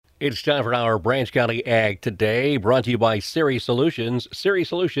It's time for our Branch County Ag Today, brought to you by Ceres Solutions. Ceres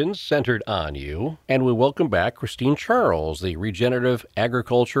Solutions, centered on you. And we welcome back Christine Charles, the Regenerative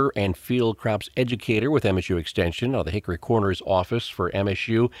Agriculture and Field Crops Educator with MSU Extension out of the Hickory Corners office for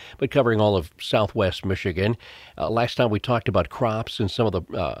MSU, but covering all of Southwest Michigan. Last time we talked about crops and some of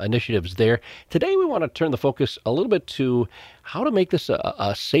the initiatives there. Today we want to turn the focus a little bit to how to make this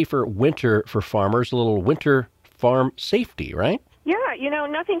a safer winter for farmers, a little winter farm safety, right? Yeah,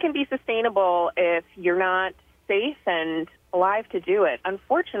 nothing can be sustainable if you're not safe and alive to do it.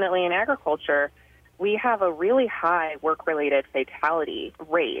 Unfortunately, in agriculture, we have a really high work-related fatality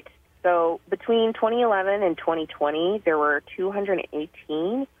rate. So between 2011 and 2020, there were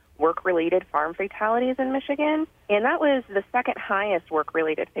 218 work-related farm fatalities in Michigan, and that was the second highest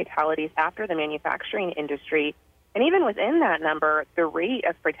work-related fatalities after the manufacturing industry. And even within that number, the rate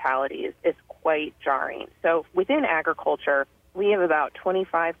of fatalities is quite jarring. So within agriculture, we have about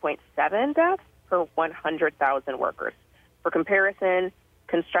 25.7 deaths per 100,000 workers. For comparison,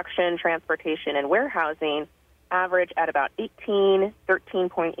 construction, transportation, and warehousing average at about 18,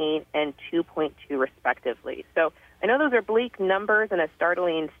 13.8, and 2.2 respectively. So I know those are bleak numbers and a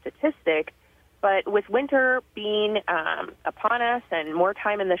startling statistic, but with winter being upon us and more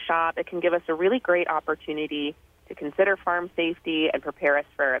time in the shop, it can give us a really great opportunity to consider farm safety and prepare us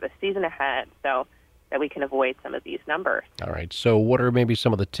for the season ahead so that we can avoid some of these numbers. All right. So what are maybe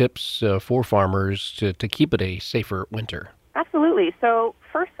some of the tips for farmers to keep it a safer winter? Absolutely. So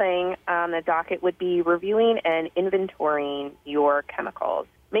first thing on the docket would be reviewing and inventorying your chemicals,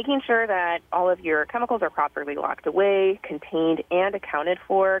 making sure that all of your chemicals are properly locked away, contained, and accounted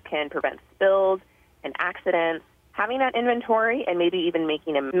for can prevent spills and accidents. Having that inventory and maybe even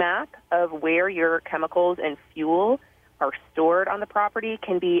making a map of where your chemicals and fuel are stored on the property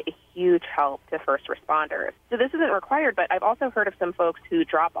can be a huge help to first responders. So this isn't required, but I've also heard of some folks who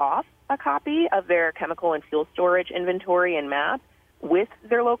drop off a copy of their chemical and fuel storage inventory and map with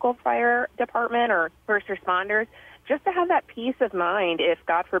their local fire department or first responders, just to have that peace of mind if,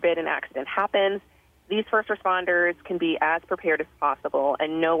 God forbid, an accident happens. These first responders can be as prepared as possible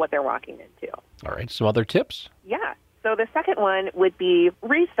and know what they're walking into. All right. Some other tips? Yeah. So the second one would be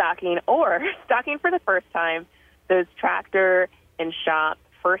restocking or stocking for the first time those tractor and shop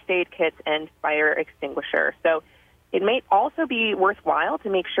first aid kits and fire extinguishers. So it may also be worthwhile to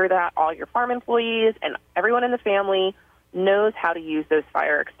make sure that all your farm employees and everyone in the family knows how to use those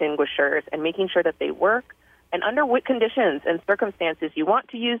fire extinguishers and making sure that they work and under what conditions and circumstances you want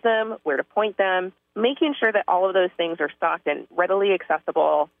to use them, where to point them. Making sure that all of those things are stocked and readily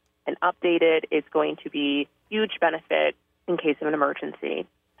accessible and updated is going to be a huge benefit in case of an emergency.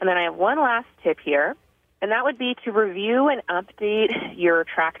 And then I have one last tip here, and that would be to review and update your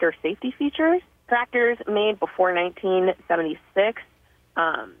tractor safety features. Tractors made before 1976,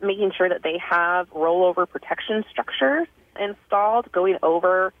 making sure that they have rollover protection structures installed, going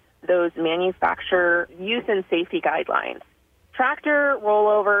over those manufacturer use and safety guidelines. Tractor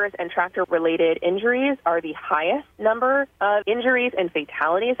rollovers and tractor-related injuries are the highest number of injuries and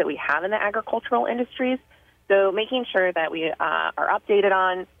fatalities that we have in the agricultural industries. So making sure that we are updated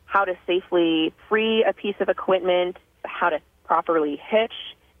on how to safely free a piece of equipment, how to properly hitch,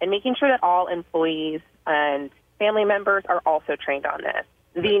 and making sure that all employees and family members are also trained on this.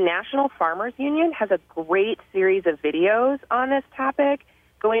 The National Farmers Union has a great series of videos on this topic,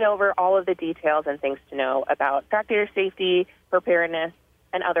 going over all of the details and things to know about tractor safety, preparedness,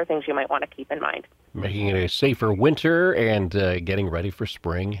 and other things you might want to keep in mind. Making it a safer winter and getting ready for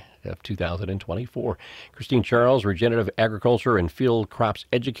spring of 2024. Christine Charles, Regenerative Agriculture and Field Crops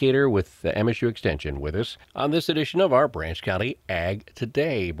Educator with MSU Extension, with us on this edition of our Branch County Ag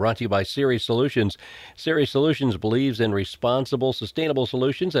Today, brought to you by Ceres Solutions. Ceres Solutions believes in responsible, sustainable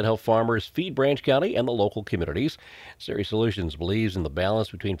solutions that help farmers feed Branch County and the local communities. Ceres Solutions believes in the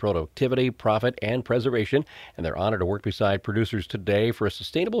balance between productivity, profit, and preservation, and they're honored to work beside producers today for a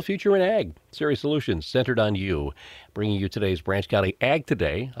sustainable future in ag. Ceres Solutions, centered on you, bringing you today's Branch County Ag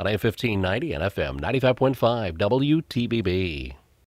Today on AM 1590 and FM 95.5 WTBB.